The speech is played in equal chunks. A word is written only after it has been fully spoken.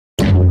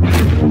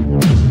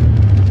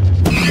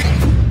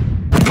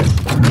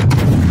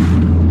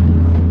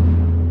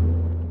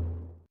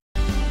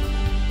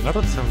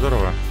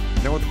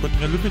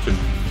любитель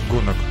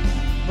гонок.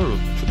 Ну,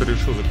 что-то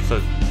решил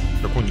записать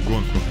какую-нибудь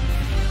гонку.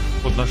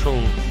 Вот нашел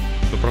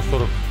на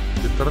просторах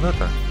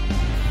интернета.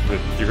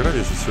 Игра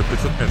весит всего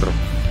 500 метров.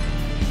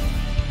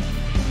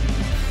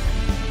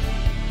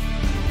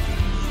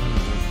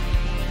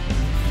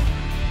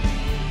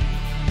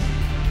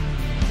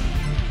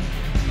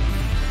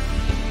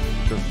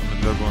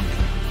 Для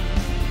гонки.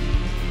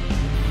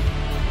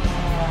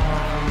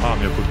 А,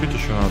 мне купить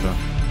еще надо.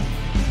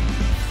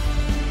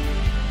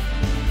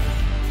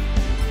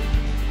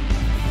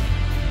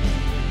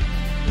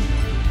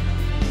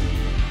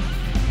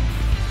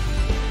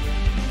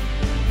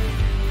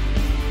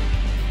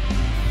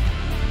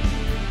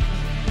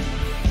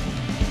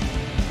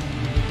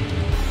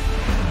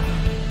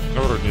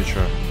 Ну, вроде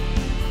ничего.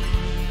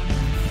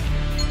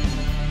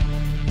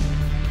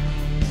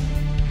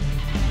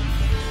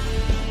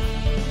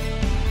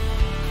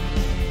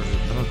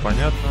 Ну,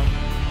 понятно.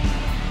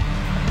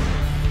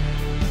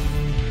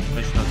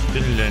 Значит, у нас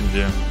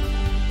Финляндия.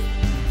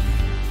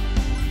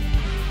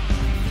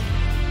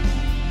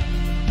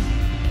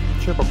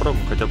 Че,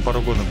 попробуем, хотя бы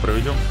пару гонок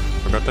проведем,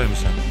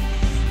 покатаемся.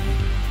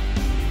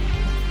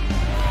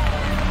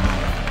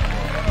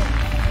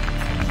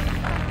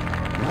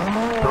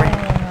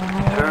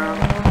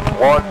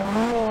 One,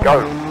 go.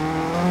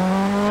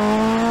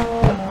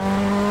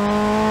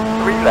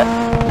 3 left,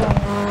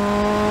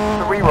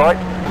 3 right,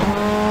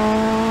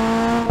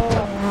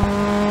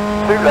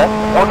 2 left,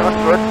 100,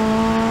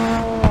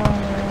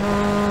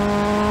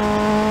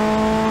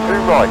 2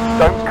 right,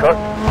 don't cut,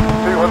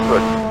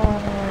 200.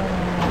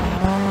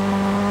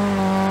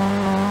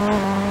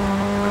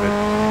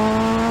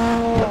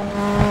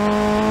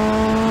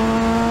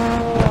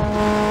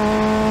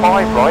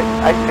 5 right,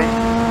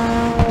 80.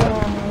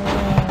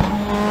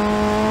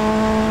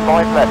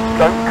 5 left,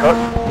 don't cut,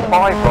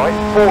 5 right,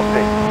 40,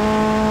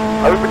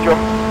 over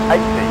jump,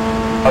 80,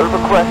 over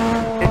crest,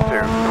 into,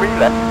 3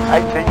 left,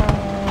 80,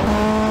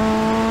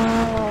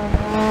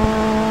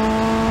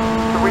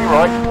 3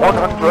 right,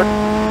 100,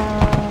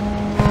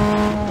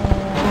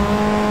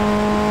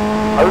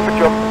 over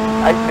jump,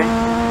 80,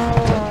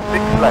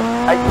 6 left,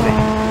 80,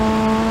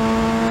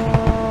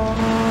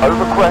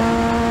 over crest,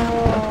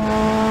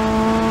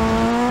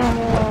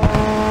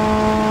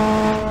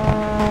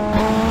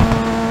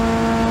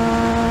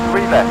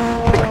 3 left,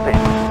 60,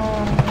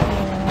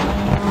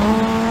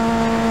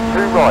 2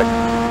 right,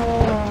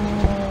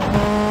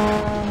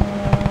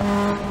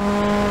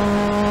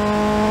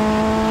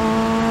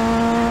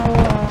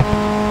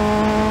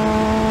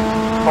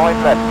 5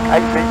 left,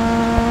 80,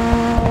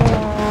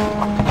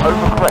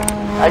 over crest,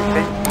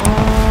 80,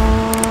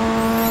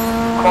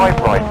 5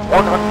 right,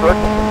 100,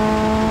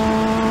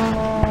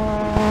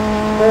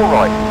 4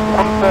 right,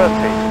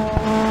 130,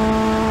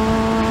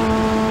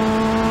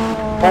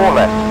 4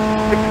 left,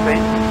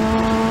 60,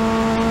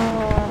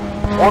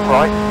 1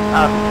 right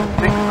and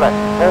 6 left,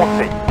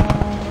 40.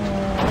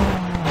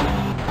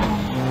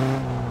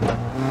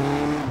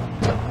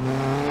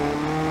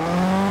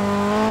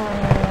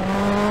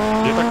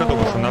 Я так и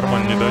думал, что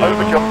нормально не дает.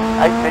 Over jump,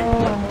 80,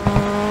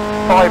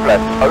 5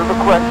 left, over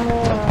crest,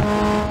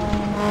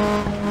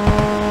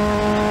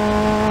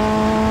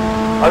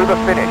 over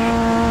finish,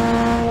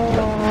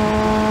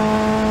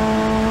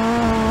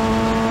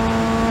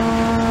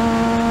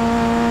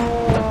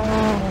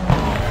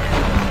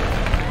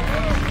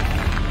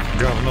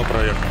 Говно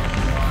проехал.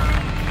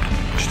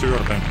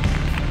 4-й.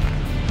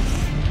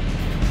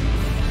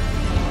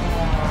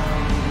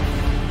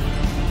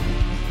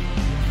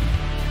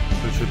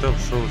 Следующий этап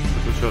шел с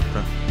зачатка.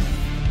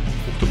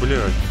 Ух ты,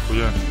 блядь,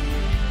 нихуя.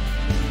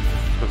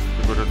 Сейчас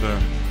я говорю, да.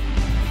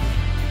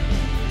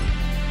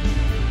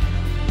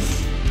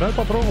 Давай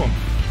попробуем.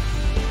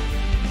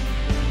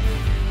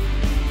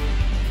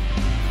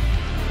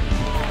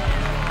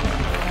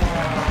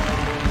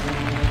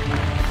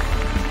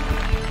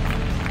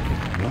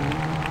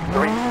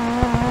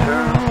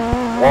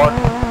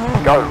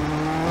 Go.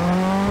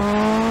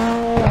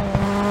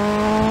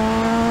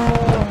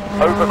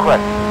 Over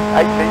crest,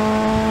 80,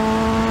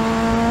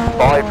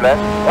 5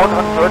 left,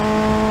 100,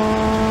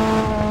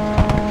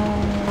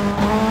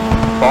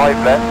 5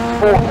 left,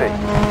 40,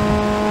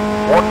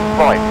 1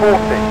 right,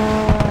 40,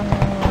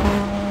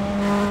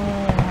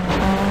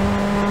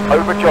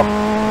 over jump,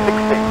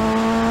 60,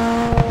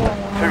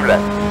 2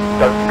 left,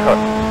 don't cut,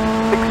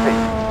 60,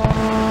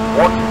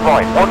 1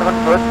 right,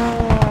 100,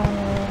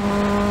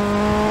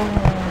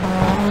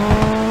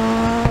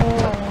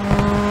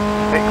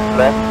 6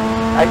 left,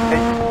 80,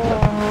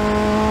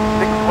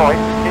 6 right,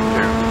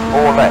 into,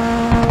 4 left,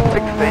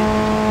 60,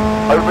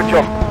 over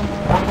jump,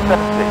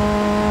 170,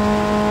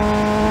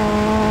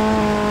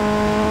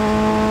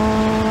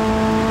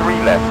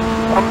 3 left,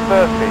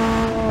 130,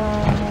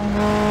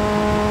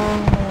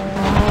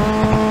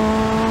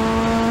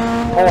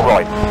 4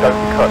 right,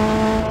 don't cut,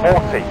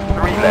 40,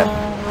 3 left,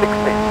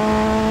 60,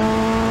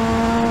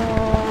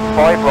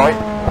 5 right,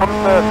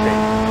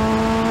 130,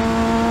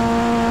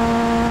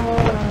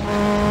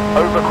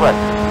 over crest,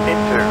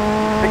 into,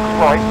 6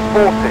 right,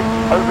 40,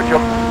 over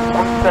jump,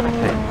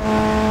 170,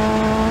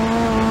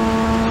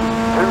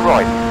 2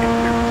 right,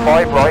 into,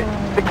 5 right,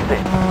 60.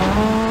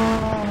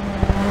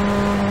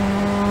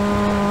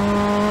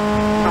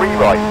 3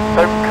 right,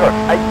 don't cut,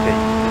 80.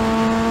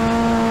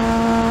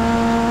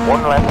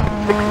 1 left,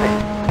 60.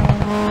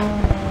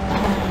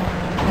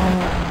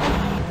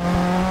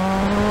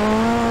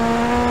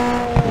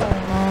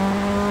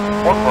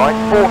 1 right,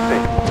 40.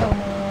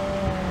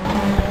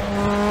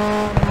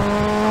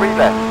 3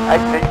 left,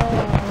 80.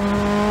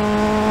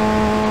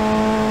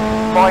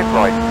 5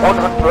 right,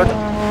 100.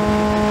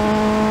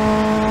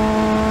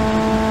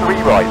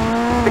 3 right,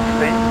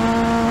 60.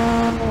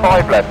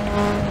 5 left.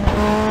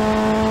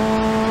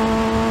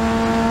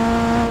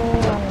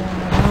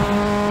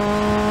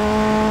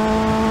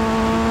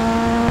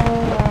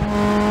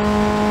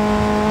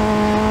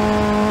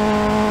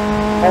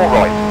 4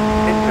 right,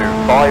 into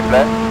 5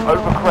 left,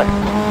 over crest,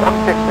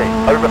 150,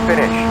 over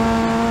finish.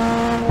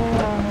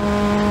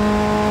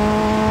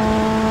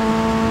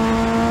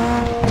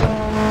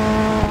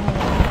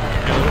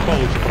 Я уже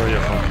получше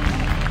проехал.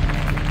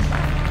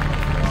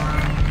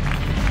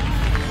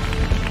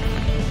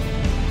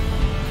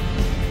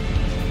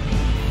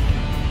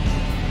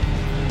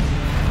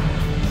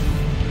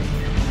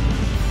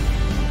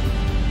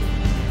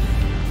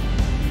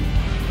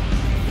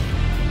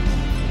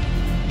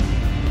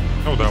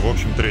 Ну да, в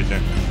общем, третья.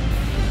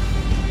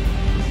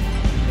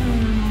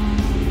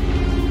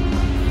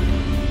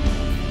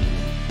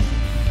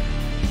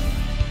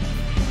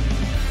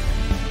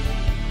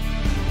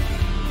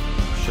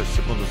 Сейчас,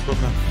 секунду,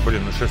 сколько?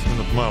 Блин, на 6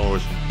 минут мало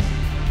очень.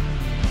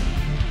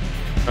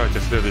 Давайте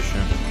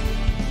следующую.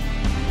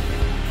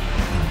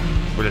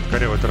 Блять,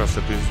 корявая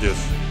трасса, пиздец.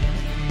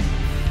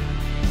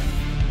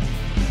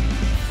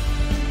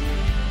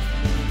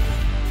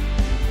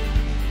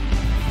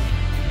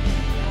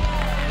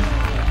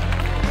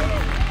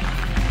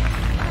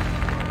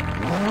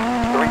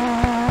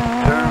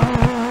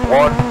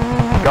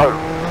 Go.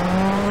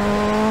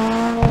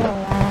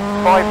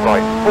 5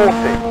 right, 40.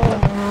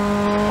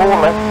 4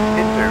 left,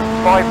 into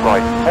 5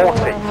 right,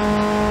 40.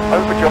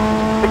 Over jump,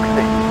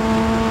 60.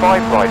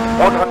 5 right,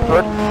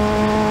 100.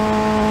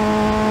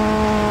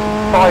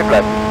 5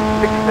 left,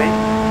 60.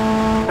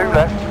 2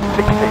 left,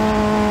 60.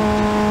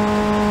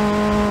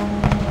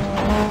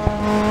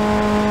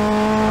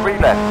 3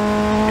 left,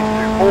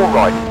 into 4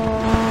 right.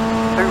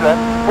 2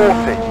 left,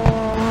 40.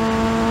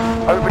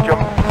 Over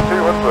jump,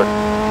 200.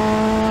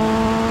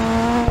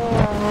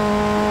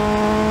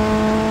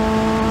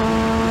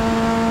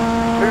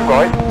 2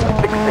 right,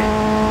 60.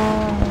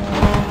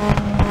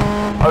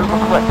 Over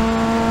crest,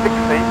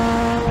 60.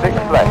 6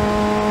 left.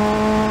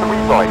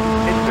 3 right,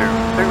 into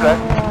 2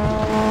 left.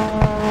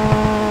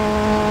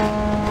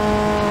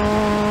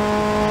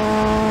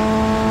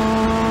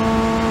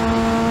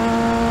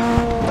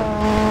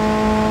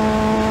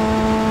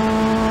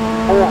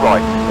 4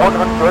 right,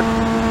 100.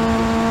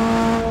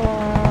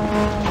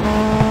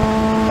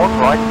 1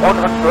 right,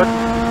 100.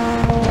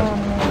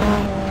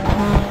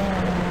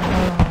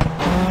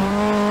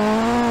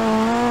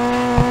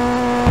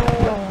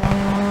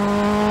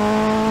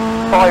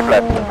 5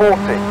 left, 40.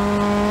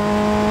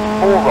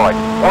 4 right,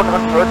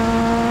 100.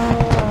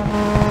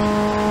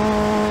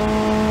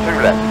 2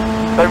 left,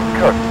 don't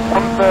cut,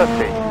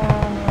 130.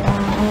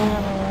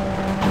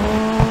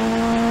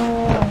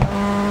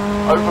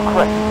 Over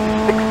crest,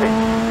 60.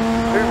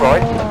 2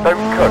 right,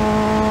 don't cut.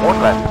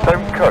 1 left,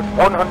 don't cut,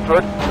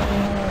 100.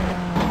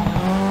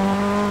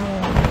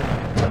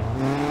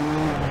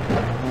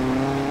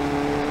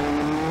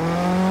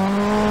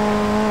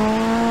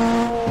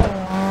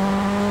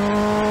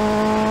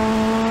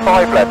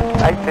 5 left,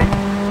 80.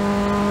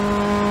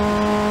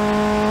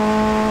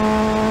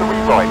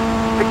 3 right,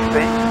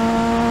 60.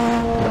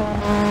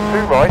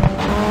 2 right,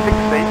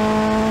 60.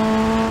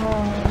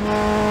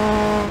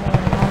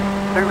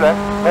 2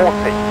 left,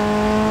 40.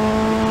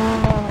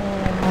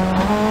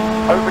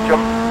 Over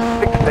jump,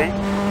 60.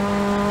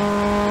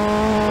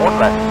 1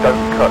 left,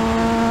 don't cut,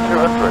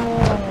 200.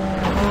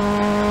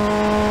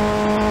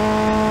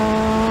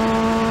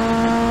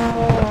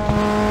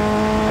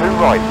 2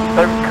 right,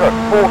 don't cut,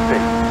 40.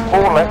 4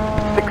 left,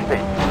 60.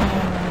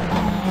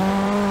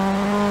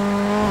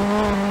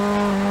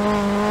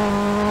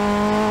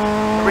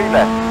 3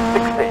 left,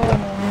 60.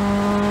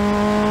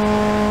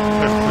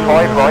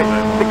 5 right,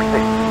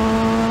 60.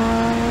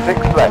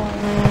 6 left.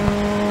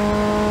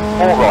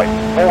 4 right,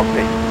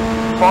 40.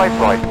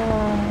 5 right.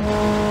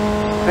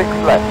 6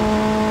 left.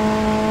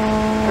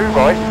 2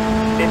 right,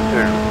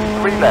 into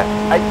 3 left,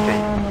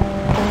 80.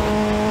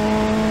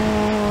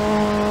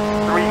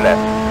 3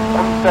 left,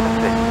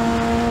 170.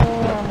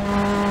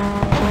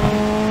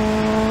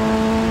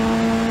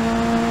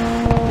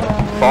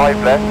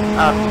 5 left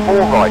and 4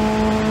 right,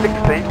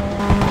 60.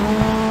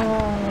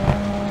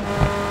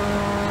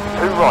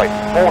 2 right,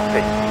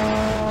 40.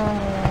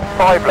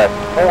 5 left,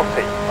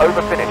 40,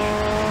 over finish.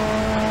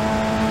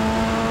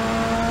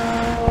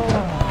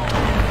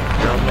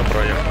 Равно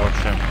проехал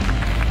вообще.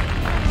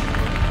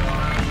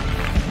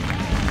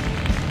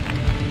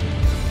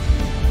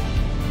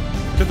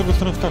 Где-то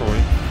быстро на второй.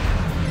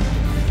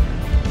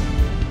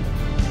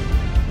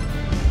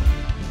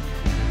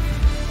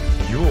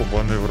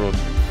 Ёбаный в рот.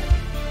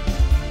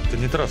 Это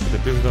не трасса, это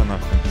пизда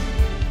нахуй.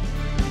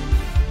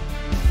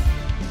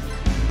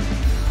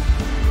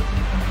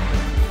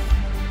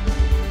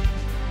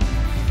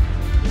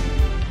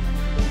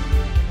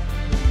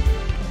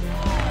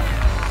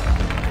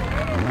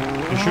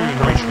 Еще и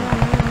ночью.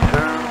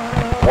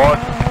 2, 1,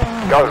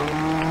 go.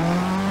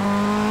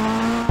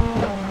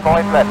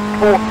 5 left,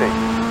 40.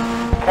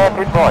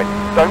 Hairpin right,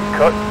 don't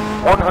cut,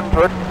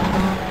 100.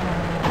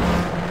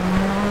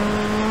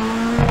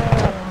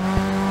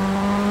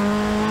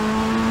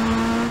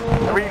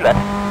 3 left,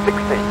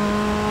 60.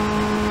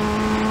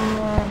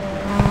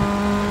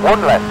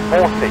 1 left,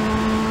 40.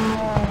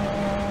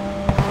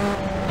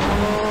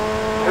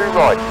 2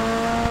 right.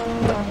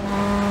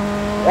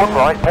 1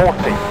 right,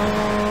 40.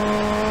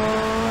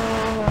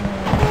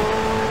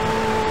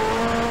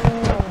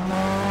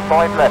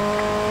 5 left.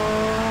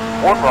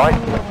 1 right.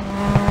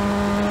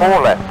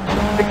 4 left.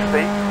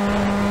 60.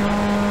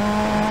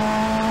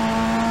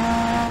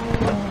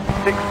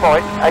 6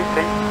 right,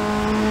 80.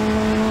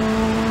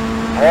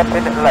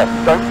 Hairpin left,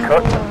 don't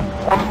cut.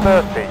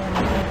 130.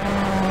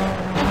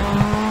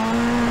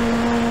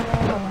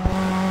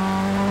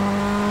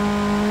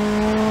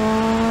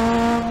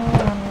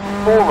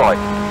 4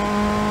 right.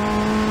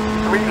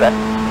 3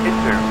 left,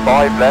 into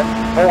 5 left,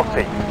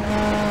 40.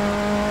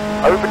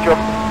 Over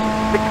jump,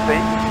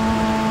 60.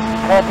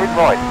 Hairpin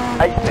right,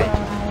 80.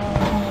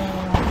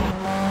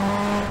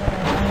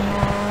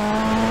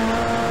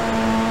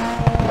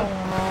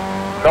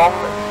 Long,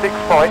 6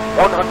 right,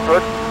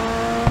 100.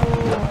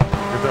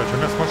 Передача, у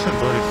меня с машин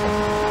творится.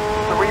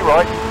 3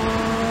 right,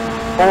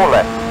 4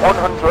 left,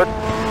 100.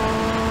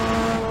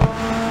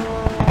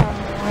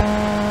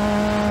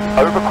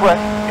 Over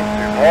crest,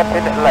 into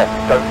hairpin left,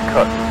 don't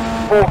cut,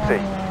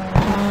 40.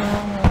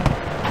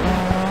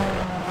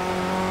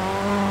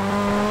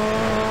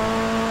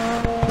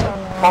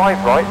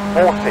 5 right,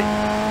 40.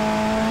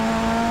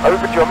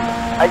 Over jump,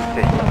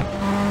 80.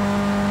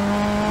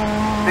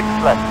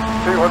 6 left,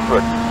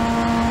 200.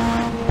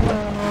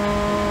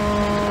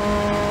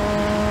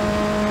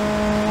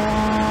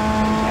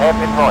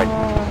 Hairpin right,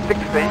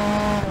 60.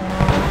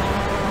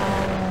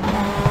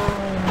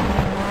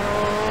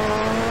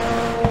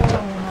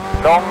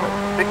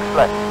 6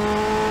 left.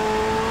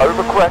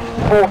 Over crest,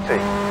 40.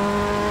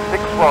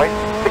 6 right,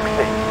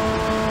 60.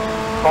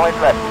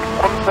 5 left,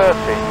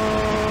 130.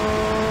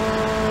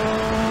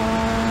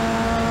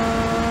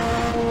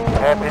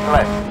 Hairpin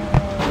left.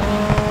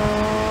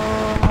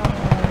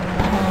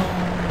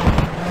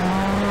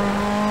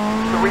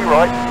 3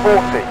 right,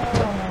 40.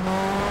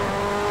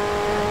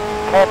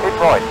 Hairpin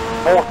right,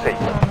 40.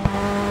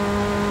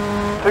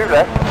 2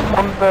 left,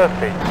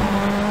 130.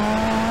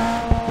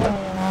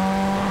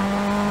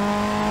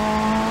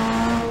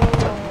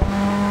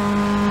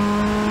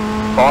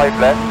 5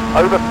 left,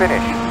 over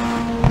finish.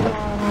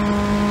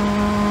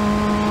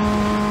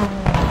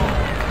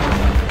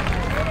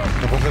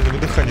 На последнем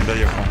дыхании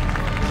доехал.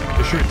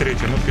 Еще и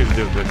третий, ну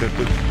пиздец, блядь. Это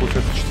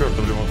получается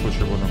четвертый в любом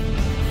случае буду.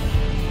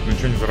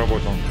 Ничего не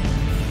заработал.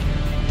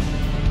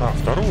 А,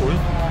 второй.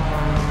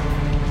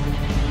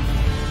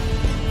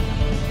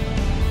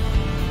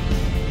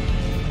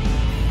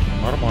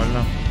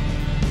 Нормально.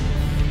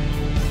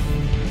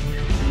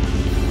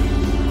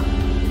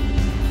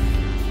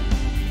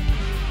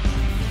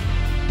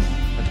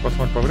 Давайте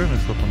посмотрим по времени,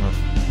 сколько у нас.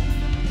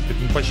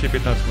 Почти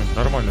 15 минут.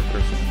 Нормально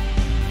происходит.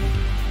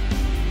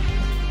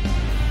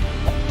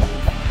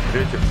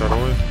 Третий,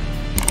 второй.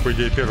 По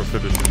идее, первый,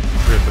 следующий.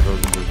 Третий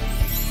должен быть.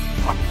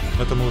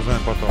 Это мы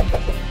узнаем потом.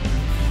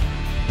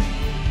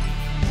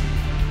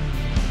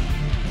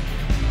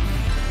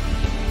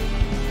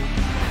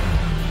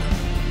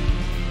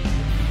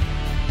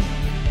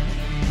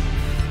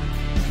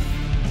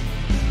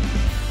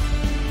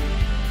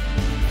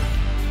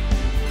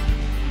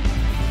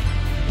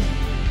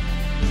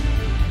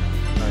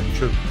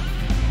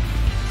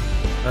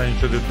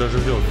 Ничего даже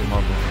сделать не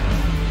могу.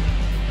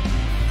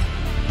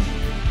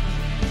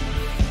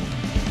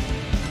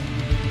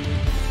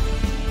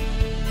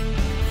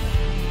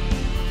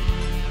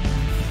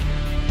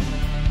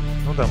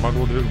 Ну да,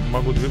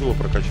 могу двигло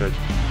прокачать.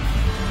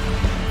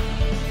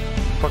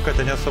 Пока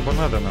это не особо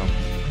надо нам.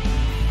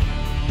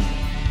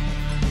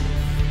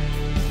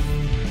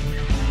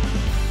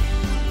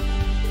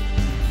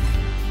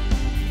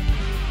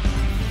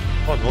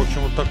 Ладно, в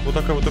общем, вот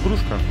такая вот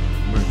игрушка.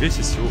 Мы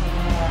вместе всего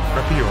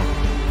копье.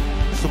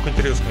 Сука,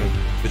 интересно,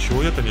 для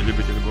чего это не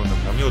любитель гонок?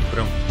 А мне вот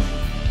прям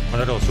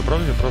понравилось.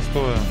 Управление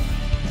простое,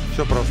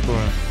 все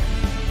простое.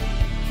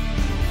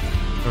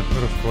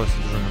 В классе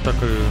движения, так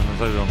и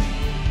назовем.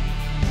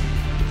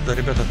 Да,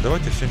 ребята,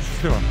 давайте, всем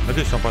счастливо.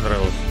 Надеюсь, вам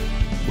понравилось.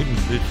 Будем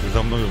следить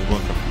за мной в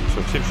гонках.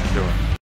 Все, всем счастливо.